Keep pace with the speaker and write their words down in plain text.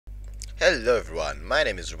Hello everyone, my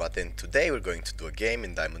name is Drewmatth and today we're going to do a game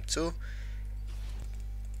in Diamond 2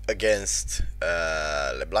 against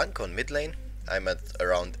LeBlanc on mid lane. I'm at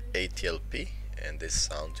around 80 LP and this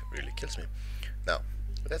sound really kills me. Now,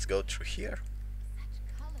 let's go through here.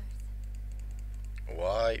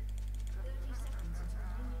 Why?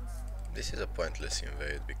 This is a pointless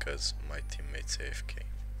invade because my teammate's AFK.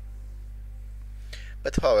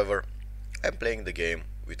 But however, I'm playing the game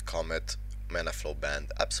with Comet, Mana Flow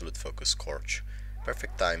Band, Absolute Focus Scorch,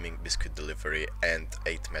 Perfect Timing, Biscuit Delivery and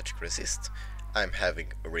 8 Magic Resist. I'm having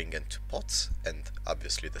a ring and 2 pots and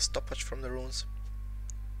obviously the stoppage from the runes.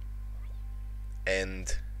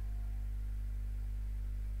 And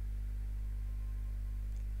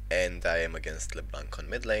I am against LeBlanc on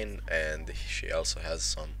mid lane, and she also has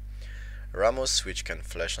some Ramos which can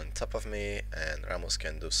flash on top of me, and Ramos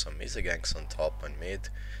can do some easy ganks on top and mid,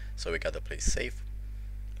 so we gotta play safe.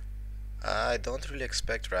 I don't really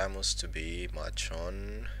expect Ramos to be much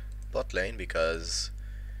on bot lane because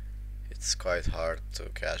it's quite hard to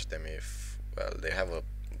catch them if, well, they have a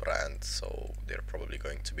brand, so they're probably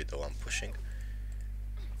going to be the one pushing.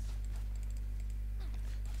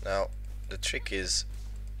 Now, the trick is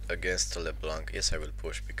against LeBlanc, yes I will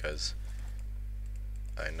push because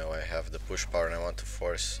I know I have the push power and I want to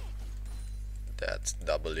force that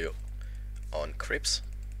W on creeps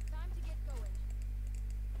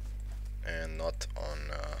and not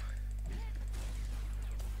on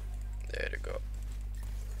there you go.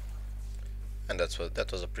 And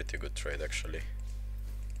that was a pretty good trade actually.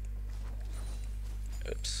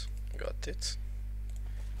 Oops, got it.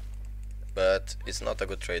 But it's not a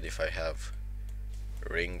good trade if I have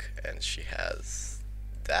ring and she has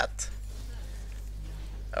that.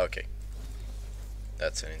 Okay,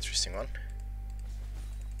 that's an interesting one.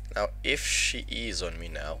 Now if she is on me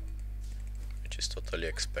now, which is totally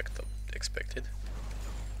expected,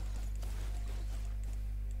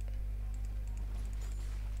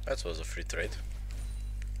 that was a free trade,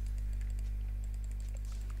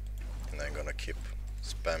 and I'm gonna keep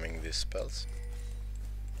spamming these spells.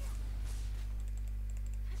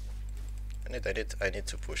 I need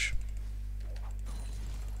to push.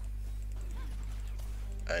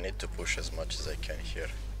 I need to push as much as I can here.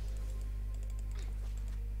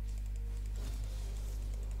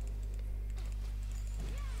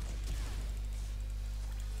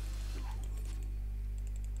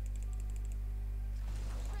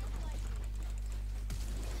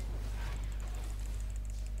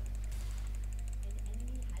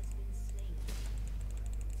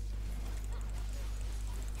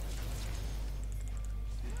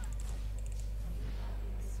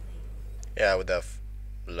 Yeah, I would have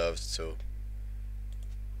loved to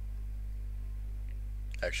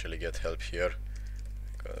actually get help here.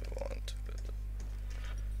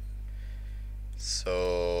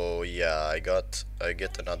 So yeah, I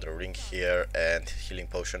get another ring here and healing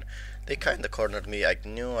potion. They kinda cornered me. I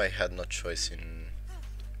knew I had no choice in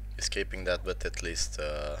escaping that, but at least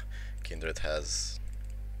Kindred has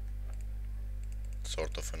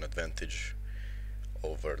sort of an advantage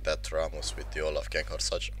over that Ramos with the Olaf gank or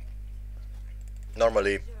such.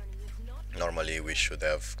 Normally we should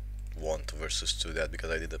have 1 versus 2 that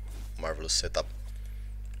because I did a marvelous setup.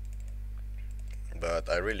 But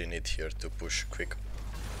I really need here to push quick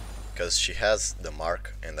because she has the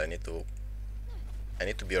mark and I need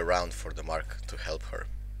to be around for the mark to help her.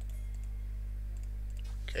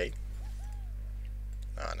 Okay.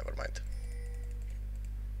 Ah, never mind.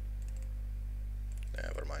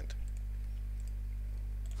 Never mind.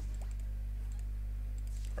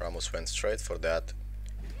 Ramos went straight for that.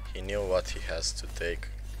 He knew what he has to take.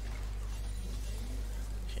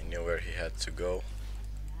 He knew where he had to go.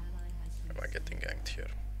 Am I getting ganked here?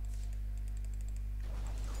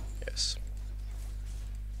 Yes.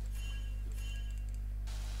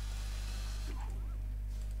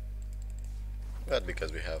 But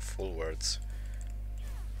because we have full words,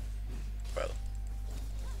 well,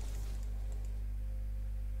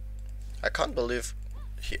 I can't believe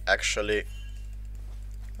he actually...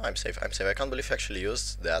 I'm safe. I can't believe he actually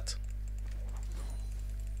used that.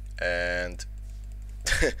 And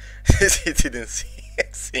he didn't see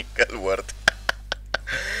a single word.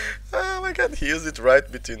 Oh my god, he used it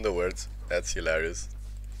right between the words. That's hilarious.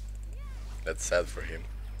 That's sad for him.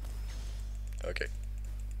 Okay.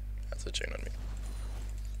 That's a chain on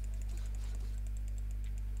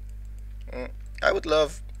me. I would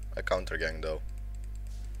love a counter gang though,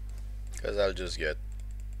 because I'll just get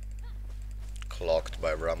clocked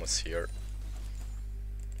by Ramos here.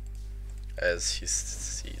 As you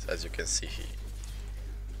can see,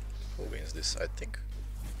 who wins this? I think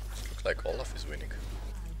it looks like Olaf is winning.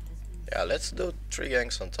 Yeah, let's do 3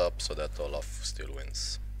 ganks on top so that Olaf still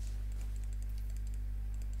wins.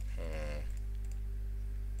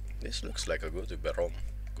 This looks like a good roam,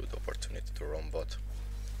 good opportunity to roam bot.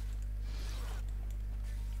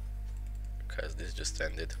 Because this just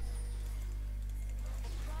ended.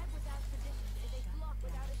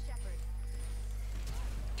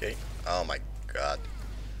 Okay, oh my god.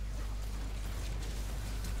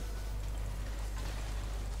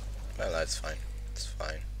 Well, that's fine, it's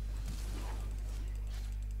fine.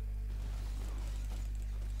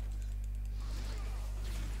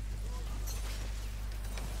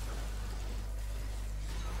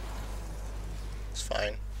 It's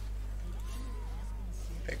fine.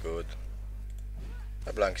 Okay, good.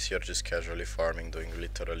 LeBlanc is here just casually farming, doing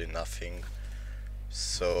literally nothing.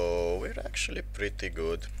 So we're actually pretty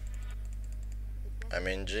good. I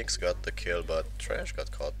mean, Jinx got the kill, but Trash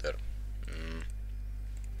got caught there.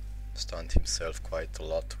 Stunned himself quite a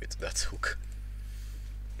lot with that hook.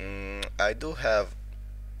 I do have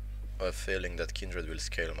a feeling that Kindred will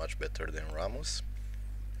scale much better than Rammus.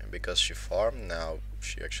 And because she farmed, now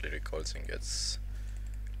she actually recalls and gets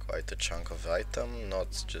quite a chunk of item,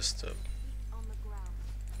 not just a,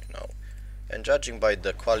 you know. And judging by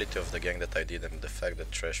the quality of the gang that I did and the fact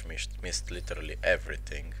that Trash missed literally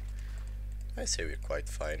everything, I say we're quite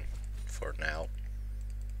fine for now.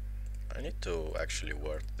 I need to actually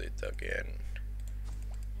word it again.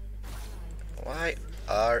 Why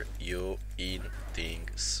are you eating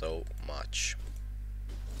so much?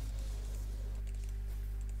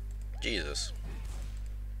 Jesus.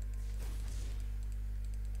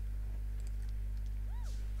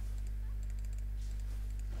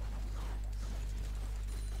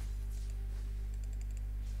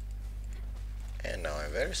 And now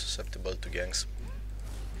I'm very susceptible to ganks.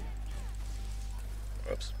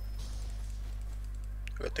 Oops.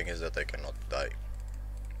 Good thing is that I cannot die.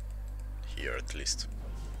 Here at least.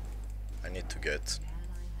 I need to get...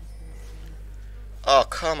 Oh,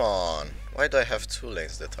 come on! Why do I have 2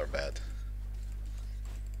 lanes that are bad?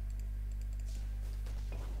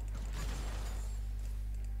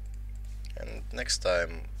 And next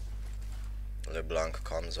time LeBlanc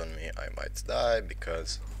comes on me, I might die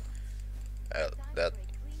because... that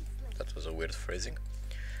was a weird phrasing.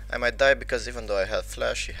 I might die because even though I have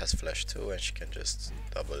flash, she has flash too, and she can just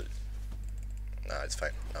double. Nah, it's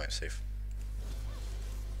fine. Now I'm safe.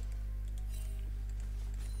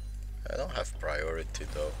 I don't have priority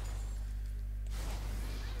though.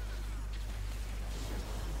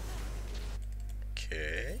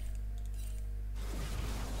 Okay.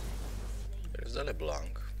 There's the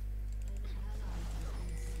LeBlanc.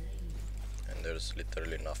 And there's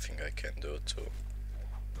literally nothing I can do to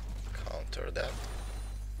counter that.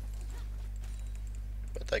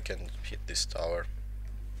 But I can hit this tower.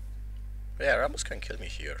 But yeah, Rammus can kill me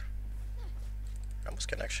here. Rammus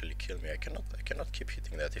can actually kill me. I cannot keep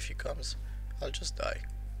hitting that. If he comes, I'll just die.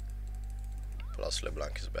 Plus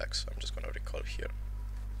LeBlanc is back, so I'm just gonna recall here.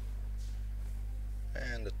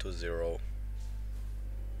 And the 2-0.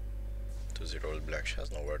 2-0 LeBlanc. She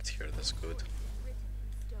has no word here, that's good.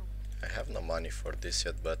 I have no money for this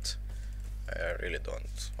yet, but I really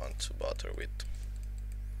don't want to bother with.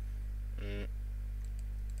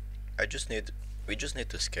 We just need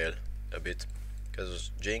to scale a bit, because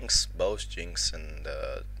Jinx, both Jinx and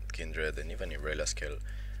Kindred and even Irelia scale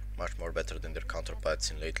much more better than their counterparts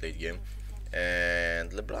in late game.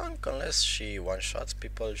 And LeBlanc, unless she one-shots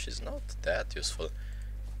people, she's not that useful.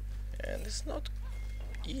 And it's not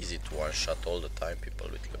easy to one-shot all the time people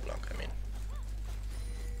with LeBlanc, I mean.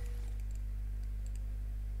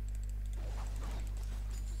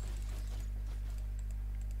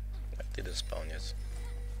 I didn't spawn yet.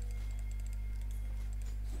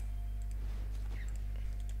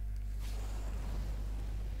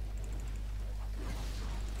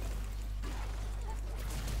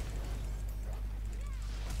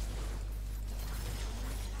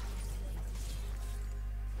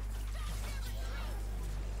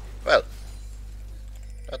 Well,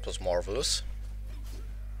 that was marvelous.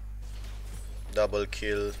 Double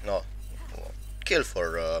kill, no, kill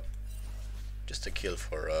for, just a kill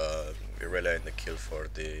for Irelia and a kill for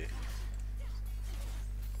the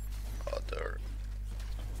other.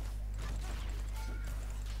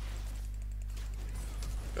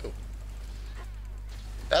 Oh.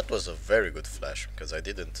 That was a very good flash, because I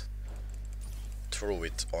didn't throw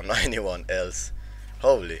it on anyone else.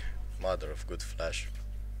 Holy mother of good flash.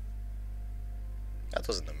 That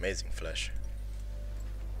was an amazing flash.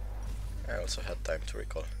 I also had time to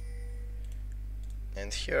recall.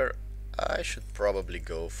 And here I should probably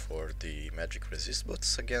go for the magic resist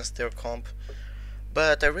boots against their comp,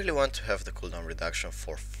 but I really want to have the cooldown reduction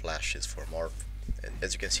for flashes, for more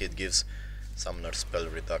As you can see, it gives summoner spell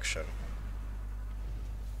reduction.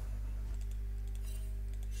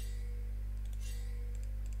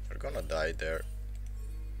 We're gonna die there.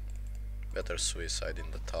 Better suicide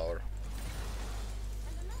in the tower.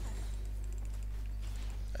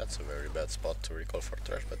 That's a very bad spot to recall for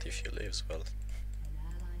trash, but if he lives, well...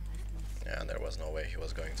 Yeah, there was no way he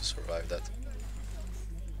was going to survive that.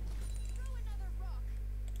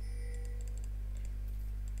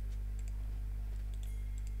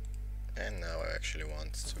 And now I actually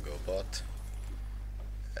want to go bot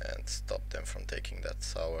and stop them from taking that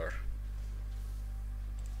tower.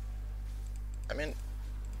 I mean,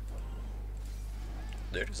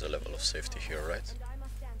 there is a level of safety here, right?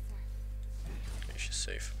 Okay, she's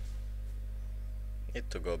safe. Need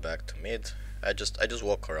to go back to mid. I just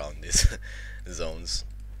walk around these zones.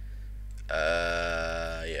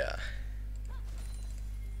 Yeah.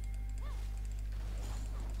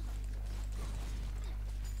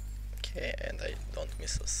 Okay, and I don't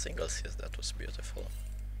miss a single CS. That was beautiful.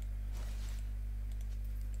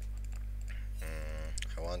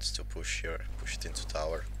 I want to push here, push it into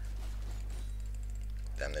tower.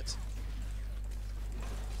 Damn it.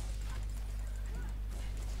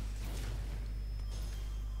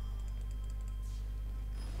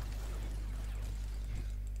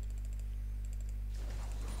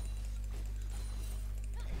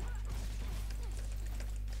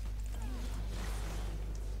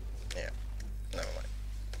 Yeah, never mind.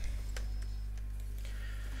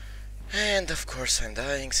 And of course I'm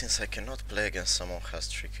dying since I cannot play against someone who has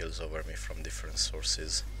 3 kills over me from different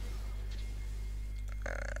sources.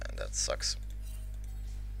 That sucks.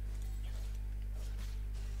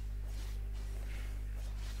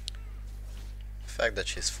 The fact that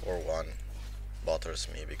she's 4-1 bothers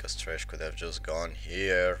me because Trash could have just gone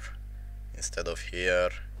here instead of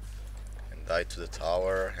here and died to the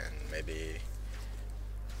tower, and maybe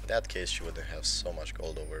in that case she wouldn't have so much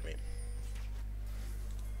gold over me.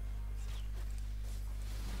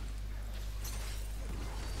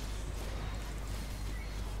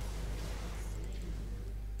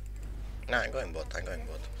 Nah, I'm going bot,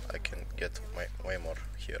 I can get way more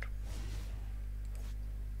here.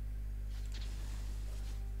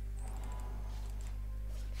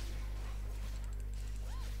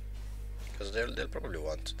 Because they'll probably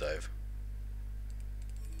want to dive.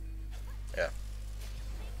 Yeah.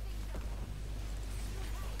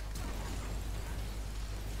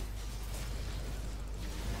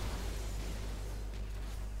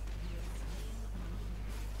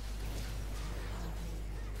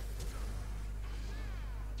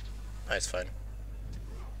 It's fine.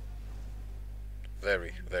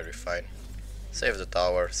 Very, very fine. Save the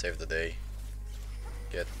tower, save the day.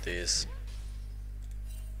 Get this.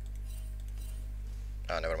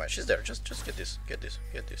 Ah, never mind. She's there. Just get this. Get this.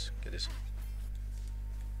 Get this. Get this.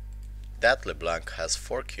 That LeBlanc has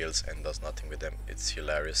 4 kills and does nothing with them. It's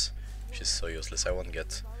hilarious. She's so useless. I won't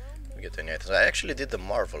get any items. I actually did a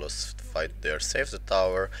marvelous fight there. Saved the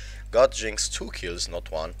tower. Got Jinx 2 kills,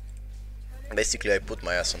 not 1. Basically, I put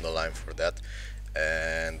my ass on the line for that,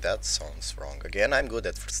 and that sounds wrong. Again, I'm good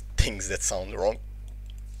at things that sound wrong.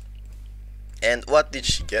 And what did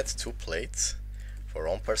she get? 2 plates for her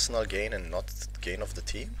own personal gain and not gain of the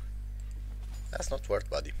team? That's not worth,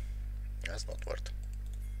 buddy. That's not worth.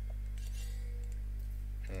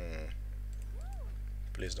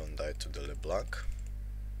 Please don't die to the LeBlanc.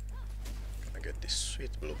 I get this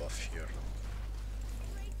sweet blue buff here.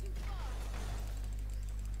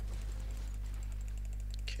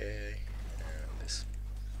 Okay, and this.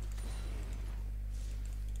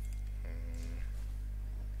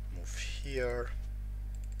 Move here.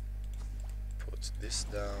 Put this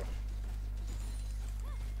down.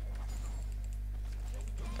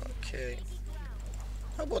 Okay.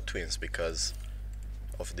 How about twins? Because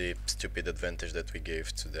of the stupid advantage that we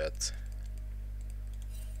gave to that.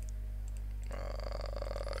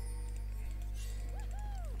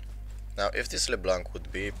 Now, if this LeBlanc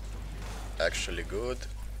would be actually good.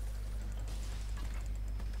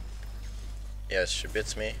 Yes, she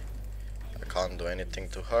beats me. I can't do anything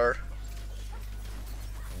to her.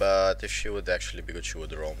 But if she would actually be good, she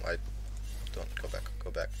would roam. I don't go back,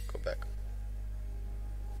 go back, go back.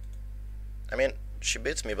 I mean, she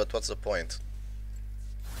beats me, but what's the point?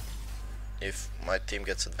 If my team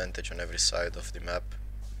gets advantage on every side of the map,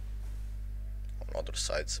 on other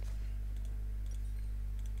sides.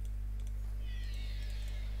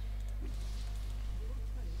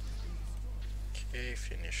 Okay,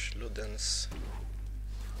 finish Ludens.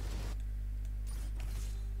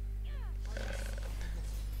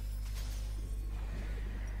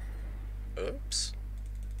 Oops.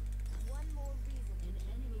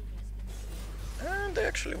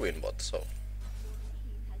 actually win bot, so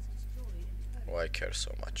why care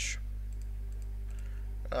so much?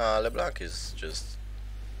 LeBlanc is just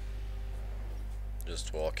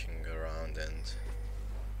walking around, and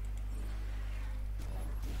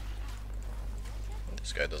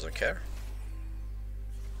this guy doesn't care.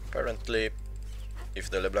 Apparently, if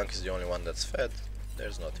the LeBlanc is the only one that's fed,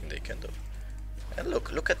 there's nothing they can do. And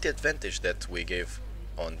look at the advantage that we gave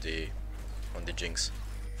on the Jinx.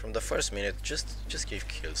 From the first minute, just gave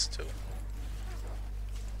kills to.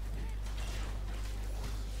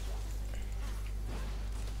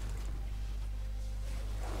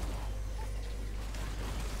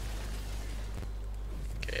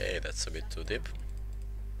 Okay, that's a bit too deep.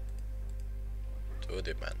 Too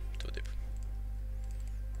deep, man, too deep.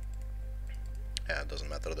 Yeah, it doesn't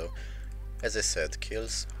matter though. As I said,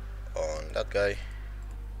 kills on that guy.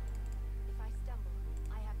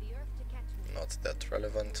 Not that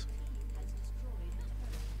relevant.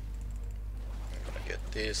 I'm gonna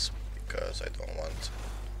get this because I don't want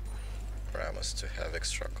Rammus to have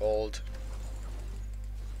extra gold.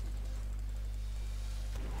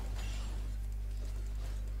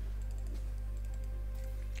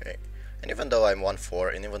 Okay, and even though I'm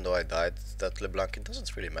 1-4 and even though I died that LeBlanc, it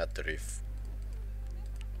doesn't really matter if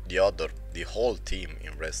the whole team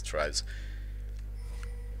in res tries.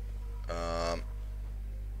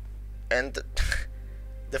 And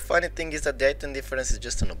the funny thing is that the item difference is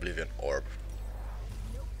just an Oblivion Orb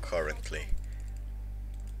currently.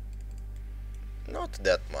 Not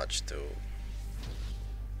that much to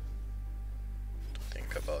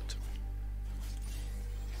think about.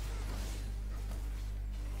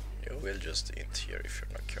 You will just int here if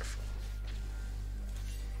you're not careful.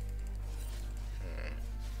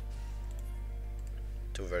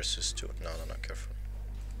 2 versus 2. No, not careful.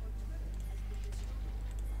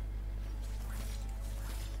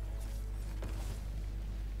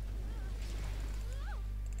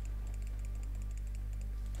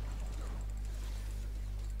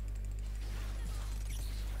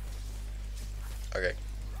 Okay.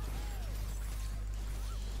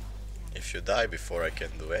 If you die before I can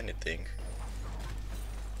do anything.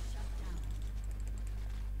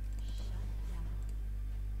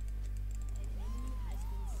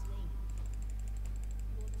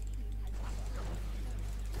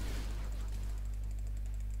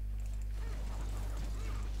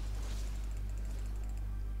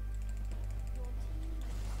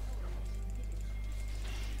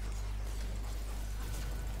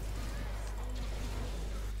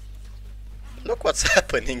 Look what's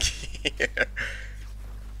happening here.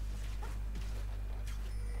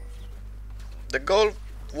 The goal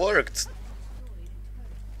worked.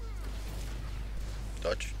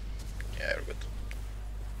 Dodge. Yeah, we're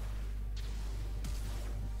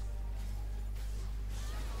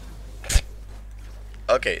good.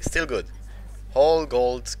 Okay, still good. Whole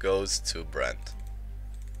gold goes to Brand.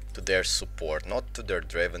 To their support, not to their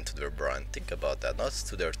Draven, to their Brand. Think about that. Not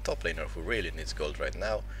to their top laner who really needs gold right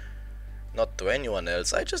now. Not to anyone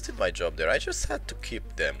else. I just did my job there. I just had to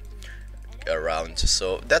keep them around.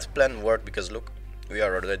 So that plan worked because look, we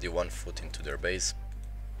are already 1 foot into their base.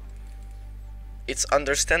 It's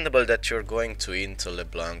understandable that you're going to int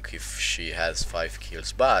LeBlanc if she has 5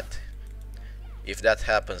 kills, but if that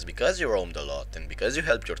happens because you roamed a lot and because you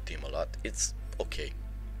helped your team a lot, it's okay.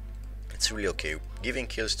 It's really okay. Giving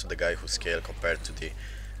kills to the guy who scaled compared to the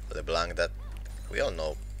LeBlanc that we all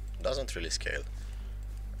know doesn't really scale.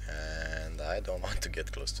 And I don't want to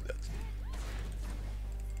get close to that.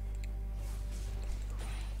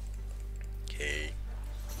 Okay.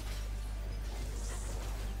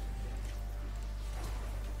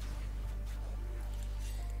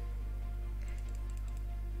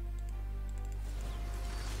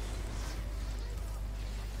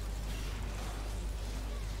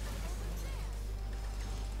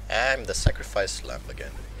 I'm the sacrifice lamb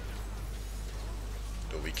again.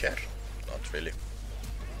 Do we care? Not really.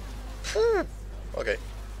 Okay.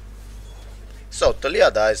 So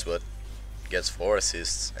Taliyah dies but gets 4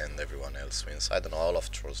 assists and everyone else wins. I don't know, Olaf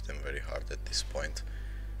throws them very hard at this point.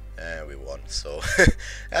 And we won, so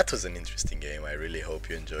that was an interesting game. I really hope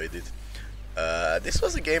you enjoyed it. This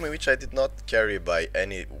was a game in which I did not carry by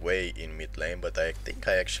any way in mid lane, but I think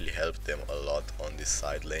I actually helped them a lot on these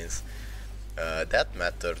side lanes. That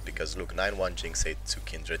mattered because look, 9-1 Jinx 8-2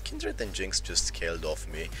 Kindred. Kindred and Jinx just scaled off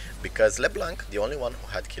me because LeBlanc, the only one who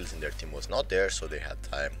had kills in their team, was not there, so they had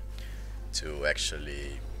time to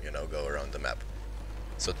actually, you know, go around the map.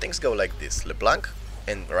 So things go like this. LeBlanc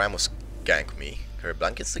and Rammus gank me.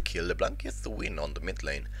 LeBlanc gets the kill, LeBlanc gets the win on the mid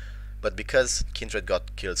lane. But because Kindred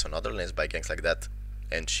got kills on other lanes by ganks like that,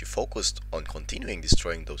 and she focused on continuing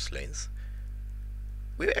destroying those lanes,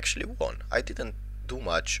 we actually won. I didn't do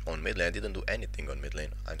much on mid lane, I didn't do anything on mid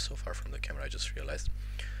lane. I'm so far from the camera, I just realized.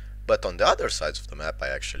 But on the other sides of the map, I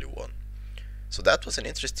actually won. So that was an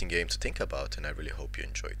interesting game to think about, and I really hope you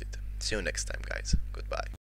enjoyed it. See you next time, guys. Goodbye.